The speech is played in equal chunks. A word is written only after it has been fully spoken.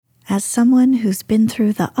As someone who's been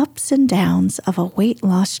through the ups and downs of a weight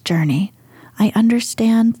loss journey, I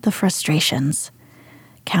understand the frustrations.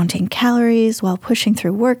 Counting calories while pushing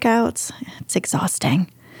through workouts, it's exhausting.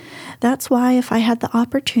 That's why if I had the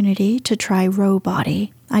opportunity to try Row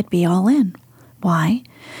Body, I'd be all in. Why?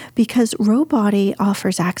 Because Row Body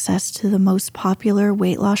offers access to the most popular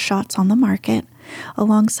weight loss shots on the market,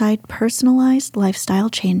 alongside personalized lifestyle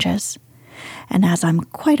changes. And as I'm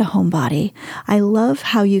quite a homebody, I love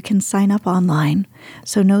how you can sign up online.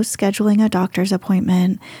 So no scheduling a doctor's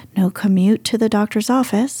appointment, no commute to the doctor's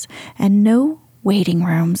office, and no waiting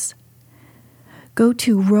rooms. Go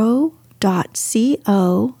to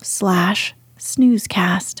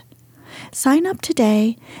row.co/snoozecast. Sign up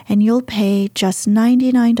today and you'll pay just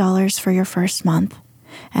 $99 for your first month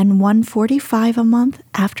and $145 a month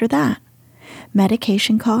after that.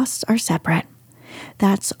 Medication costs are separate.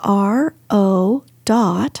 That's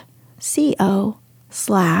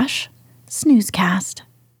ro.co/snoozecast.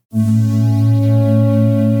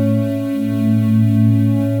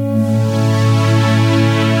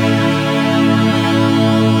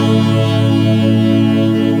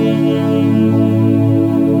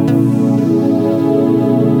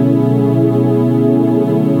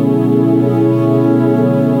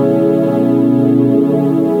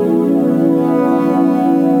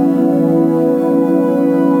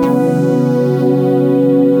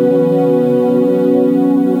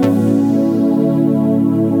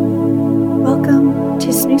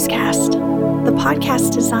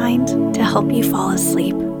 Podcast designed to help you fall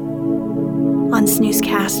asleep. On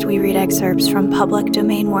Snoozecast, we read excerpts from public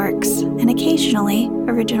domain works and occasionally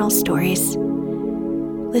original stories.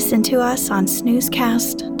 Listen to us on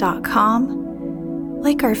snoozecast.com,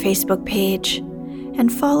 like our Facebook page,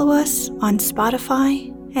 and follow us on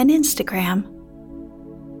Spotify and Instagram.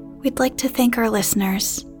 We'd like to thank our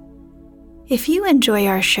listeners. If you enjoy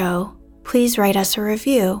our show, please write us a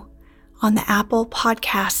review on the Apple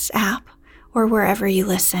Podcasts app or wherever you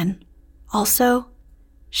listen. Also,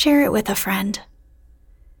 share it with a friend.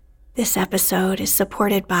 This episode is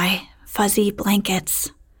supported by Fuzzy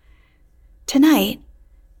Blankets. Tonight,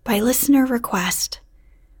 by listener request,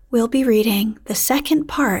 we'll be reading the second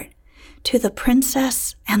part to The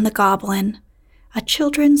Princess and the Goblin, a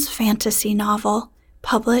children's fantasy novel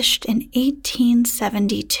published in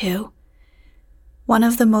 1872. One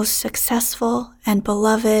of the most successful and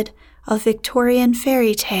beloved of Victorian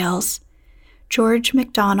fairy tales, George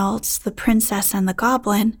MacDonald's The Princess and the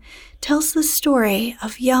Goblin tells the story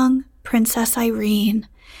of young Princess Irene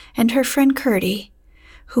and her friend Gertie,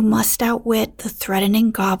 who must outwit the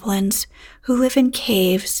threatening goblins who live in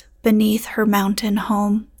caves beneath her mountain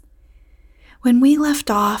home. When we left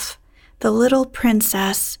off, the little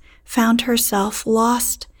princess found herself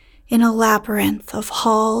lost in a labyrinth of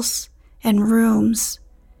halls and rooms.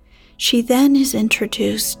 She then is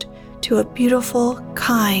introduced to a beautiful,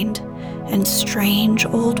 kind, and strange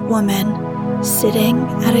old woman sitting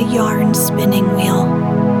at a yarn spinning wheel.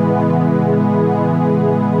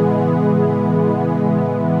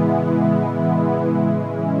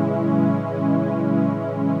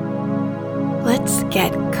 Let's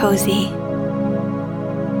get cozy.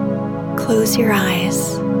 Close your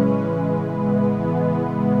eyes.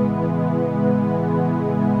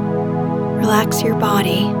 Relax your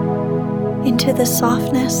body into the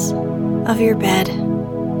softness of your bed.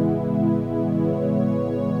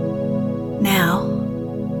 Now,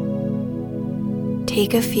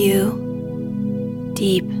 take a few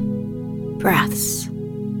deep breaths.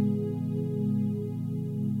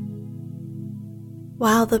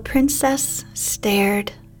 While the princess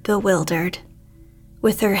stared, bewildered,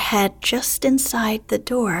 with her head just inside the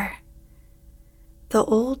door, the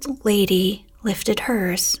old lady lifted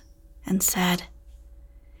hers and said,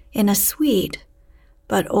 in a sweet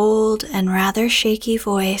but old and rather shaky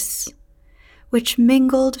voice, which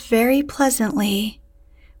mingled very pleasantly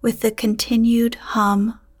with the continued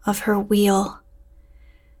hum of her wheel,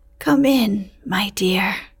 "Come in, my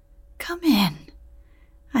dear, come in.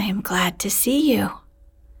 I am glad to see you."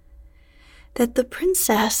 That the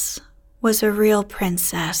princess was a real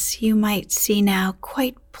princess you might see now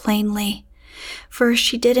quite plainly, for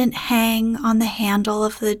she didn't hang on the handle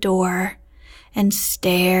of the door and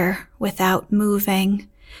stare without moving,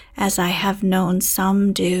 as I have known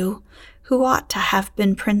some do who ought to have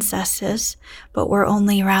been princesses but were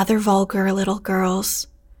only rather vulgar little girls.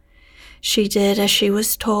 She did as she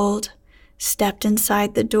was told, stepped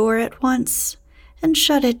inside the door at once, and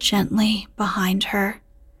shut it gently behind her.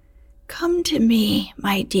 "Come to me,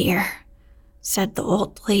 my dear," said the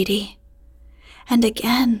old lady. And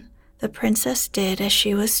again the princess did as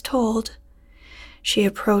she was told. She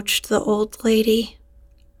approached the old lady,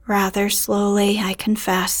 rather slowly, I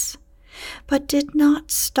confess, but did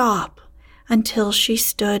not stop until she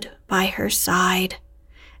stood by her side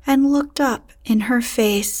and looked up in her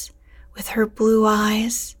face with her blue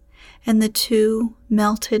eyes and the two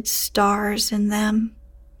melted stars in them.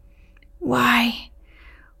 "Why,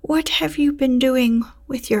 what have you been doing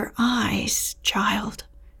with your eyes, child?"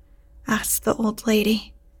 asked the old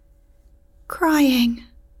lady. "Crying,"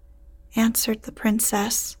 answered the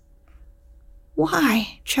princess.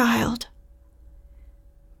 "Why, child?"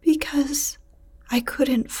 "Because I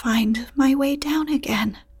couldn't find my way down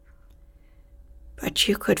again." "But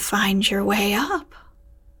you could find your way up."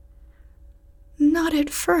 "Not at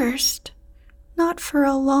first, not for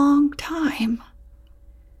a long time."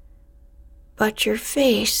 "But your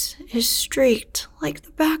face is streaked like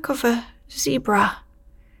the back of a zebra.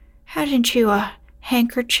 Hadn't you a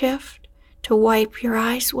handkerchief to wipe your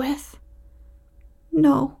eyes with?"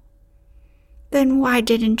 "No." "Then why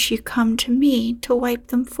didn't you come to me to wipe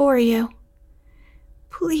them for you?"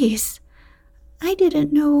 "Please, I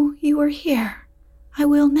didn't know you were here. I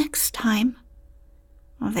will next time."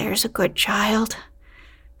 "Well, there's a good child,"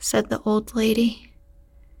 said the old lady.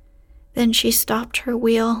 Then she stopped her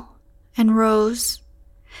wheel and rose,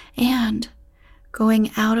 and,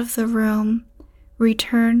 going out of the room,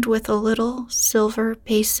 returned with a little silver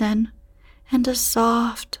basin and a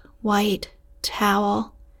soft white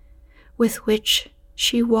towel, with which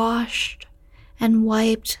she washed and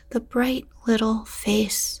wiped the bright little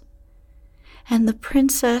face. And the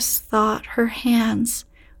princess thought her hands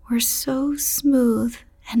were so smooth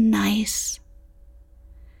and nice.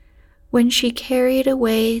 When she carried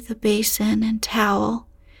away the basin and towel,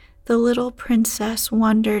 the little princess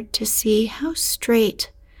wondered to see how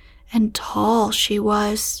straight and tall she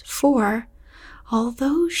was, for,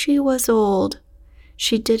 although she was old,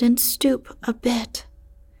 she didn't stoop a bit.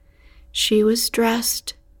 She was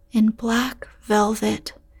dressed in black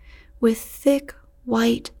velvet, with thick,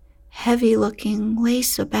 white, heavy-looking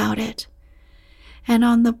lace about it, and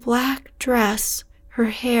on the black dress her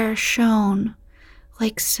hair shone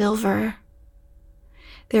like silver.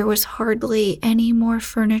 There was hardly any more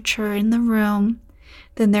furniture in the room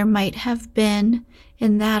than there might have been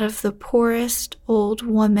in that of the poorest old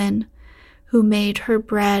woman who made her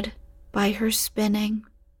bread by her spinning.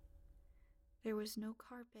 There was no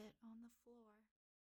carpet